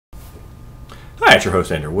Hi, it's your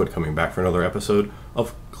host Andrew Wood coming back for another episode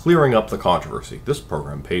of Clearing Up the Controversy. This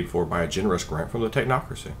program paid for by a generous grant from the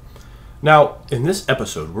Technocracy. Now, in this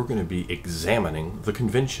episode, we're going to be examining the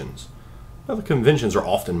conventions. Now, the conventions are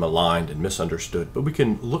often maligned and misunderstood, but we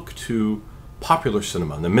can look to popular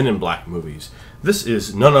cinema and the Men in Black movies. This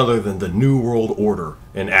is none other than the New World Order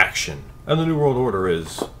in action. And the New World Order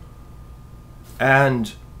is...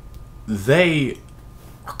 And they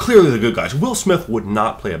are clearly the good guys. Will Smith would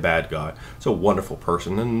not play a bad guy. He's a wonderful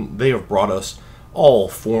person, and they have brought us all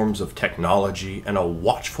forms of technology and a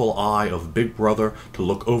watchful eye of Big Brother to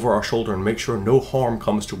look over our shoulder and make sure no harm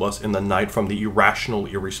comes to us in the night from the irrational,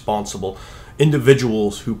 irresponsible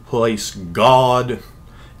individuals who place God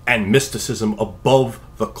and mysticism above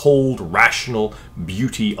the cold, rational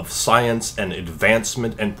beauty of science and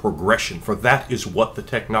advancement and progression. For that is what the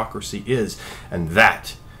technocracy is, and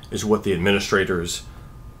that is what the administrators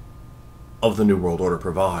of the New World Order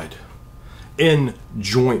provide, in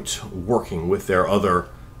joint working with their other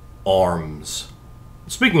arms.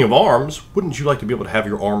 Speaking of arms, wouldn't you like to be able to have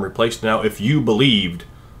your arm replaced now if you believed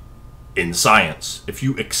in science, if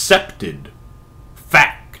you accepted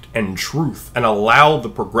fact and truth and allowed the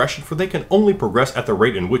progression? For they can only progress at the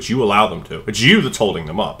rate in which you allow them to. It's you that's holding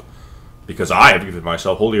them up, because I have given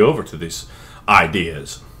myself wholly over to these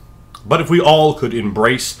ideas. But if we all could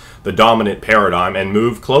embrace the dominant paradigm and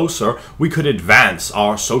move closer, we could advance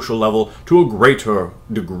our social level to a greater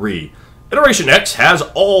degree. Iteration X has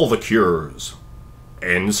all the cures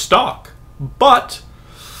in stock, but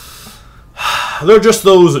there are just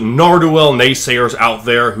those Narduel naysayers out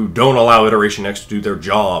there who don't allow Iteration X to do their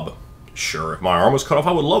job. Sure, if my arm was cut off,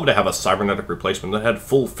 I would love to have a cybernetic replacement that had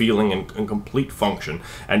full feeling and complete function,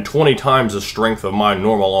 and 20 times the strength of my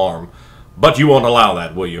normal arm. But you won't allow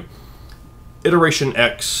that, will you? Iteration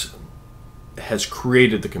X has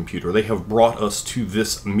created the computer. They have brought us to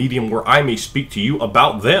this medium where I may speak to you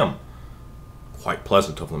about them. Quite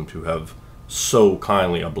pleasant of them to have so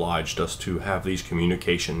kindly obliged us to have these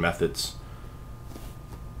communication methods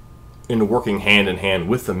in working hand in hand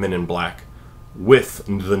with the Men in Black, with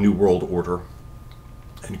the New World Order,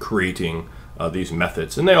 and creating these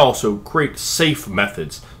methods. And they also create safe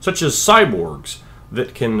methods, such as cyborgs,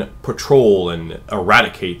 that can patrol and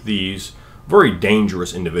eradicate these very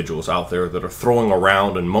dangerous individuals out there that are throwing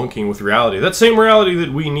around and monkeying with reality. That same reality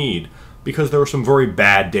that we need, because there are some very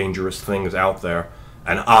bad, dangerous things out there.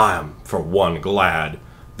 And I am, for one, glad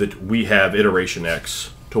that we have Iteration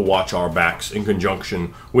X to watch our backs in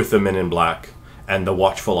conjunction with the Men in Black and the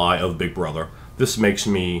watchful eye of Big Brother. This makes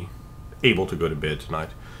me able to go to bed tonight.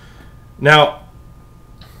 Now,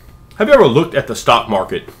 have you ever looked at the stock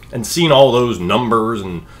market and seen all those numbers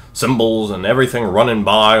and symbols and everything running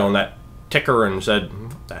by on that ticker and said,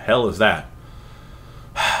 what the hell is that?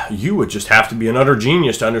 You would just have to be an utter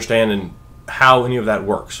genius to understand how any of that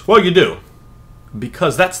works. Well, you do,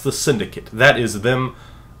 because that's the syndicate. That is them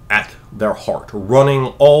at their heart, running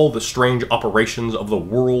all the strange operations of the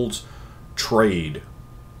world's trade,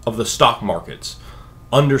 of the stock markets,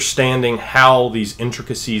 understanding how these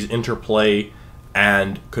intricacies interplay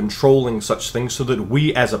and controlling such things so that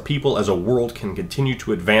we as a people, as a world, can continue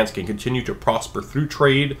to advance, can continue to prosper through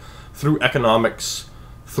trade, through economics,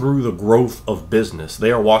 through the growth of business.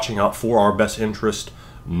 They are watching out for our best interest,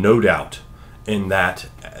 no doubt, in that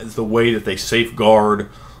as the way that they safeguard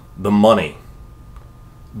the money,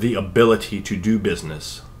 the ability to do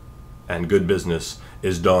business, and good business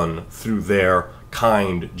is done through their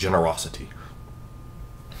kind generosity.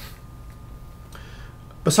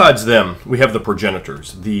 Besides them, we have the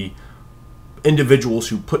progenitors, the individuals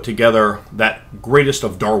who put together that greatest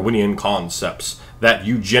of Darwinian concepts, that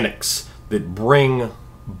eugenics, that bring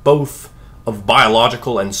both of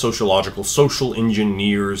biological and sociological, social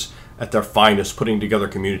engineers at their finest, putting together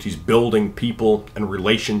communities, building people and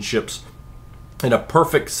relationships in a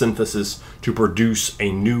perfect synthesis to produce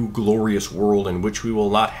a new glorious world in which we will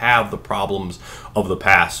not have the problems of the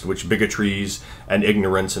past, which bigotries and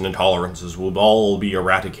ignorance and intolerances will all be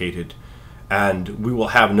eradicated, and we will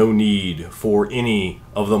have no need for any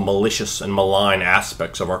of the malicious and malign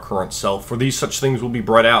aspects of our current self, for these such things will be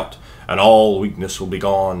bred out, and all weakness will be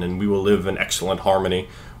gone, and we will live in excellent harmony,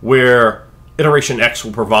 where Iteration X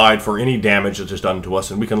will provide for any damage that is done to us,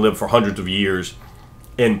 and we can live for hundreds of years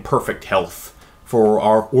in perfect health. For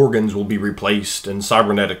our organs will be replaced, and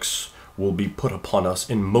cybernetics will be put upon us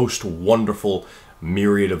in most wonderful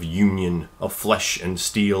myriad of union of flesh and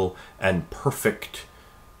steel, and perfect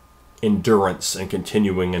endurance and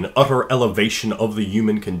continuing an utter elevation of the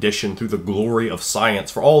human condition through the glory of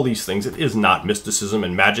science. For all these things, it is not mysticism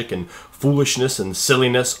and magic and foolishness and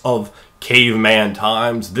silliness of caveman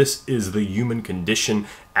times. This is the human condition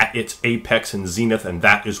at its apex and zenith, and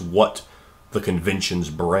that is what the conventions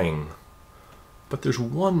bring. But there's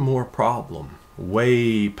one more problem.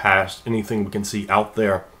 Way past anything we can see out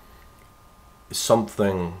there is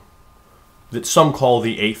something that some call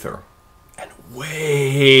the aether. And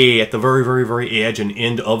way at the very, very, very edge and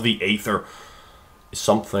end of the aether is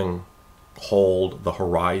something called the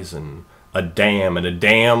horizon. A dam, and a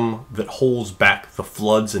dam that holds back the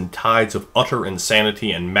floods and tides of utter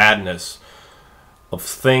insanity and madness, of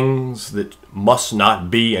things that must not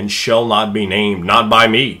be and shall not be named, not by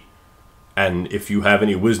me. And if you have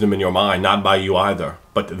any wisdom in your mind, not by you either.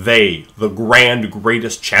 But they, the grand,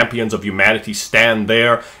 greatest champions of humanity, stand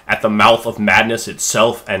there at the mouth of madness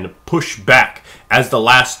itself and push back as the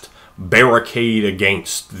last barricade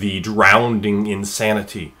against the drowning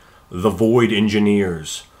insanity. The void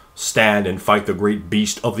engineers stand and fight the great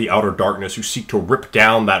beast of the outer darkness who seek to rip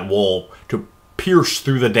down that wall, to pierce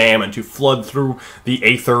through the dam and to flood through the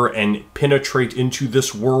aether and penetrate into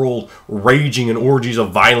this world, raging in orgies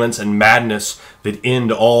of violence and madness that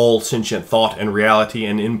end all sentient thought and reality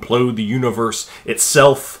and implode the universe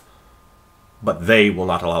itself. But they will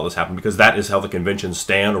not allow this to happen, because that is how the conventions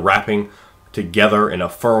stand, wrapping together in a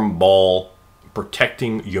firm ball,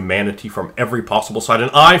 protecting humanity from every possible side.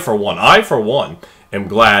 And I, for one, am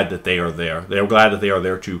glad that they are there. They are glad that they are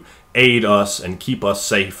there to aid us and keep us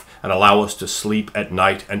safe and allow us to sleep at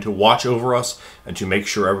night and to watch over us and to make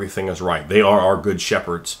sure everything is right. They are our good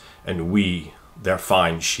shepherds, and we, their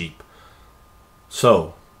fine sheep.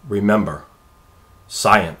 So, remember,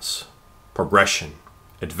 science, progression,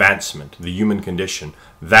 advancement, the human condition,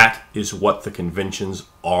 that is what the conventions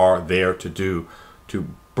are there to do, to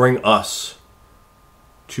bring us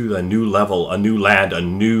to a new level, a new land, a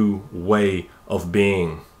new way of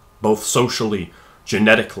being, both socially,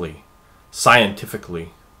 genetically,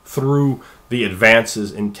 scientifically, through the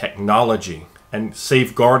advances in technology and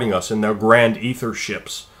safeguarding us in their grand ether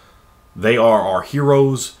ships. They are our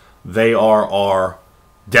heroes. They are our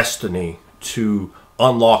destiny to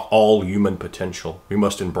unlock all human potential. We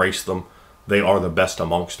must embrace them. They are the best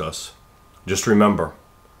amongst us. Just remember,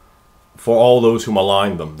 for all those who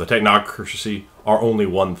malign them, the Technocracy are only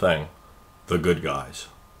one thing: the good guys.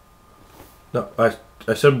 No,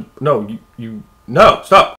 I said, no, no, stop.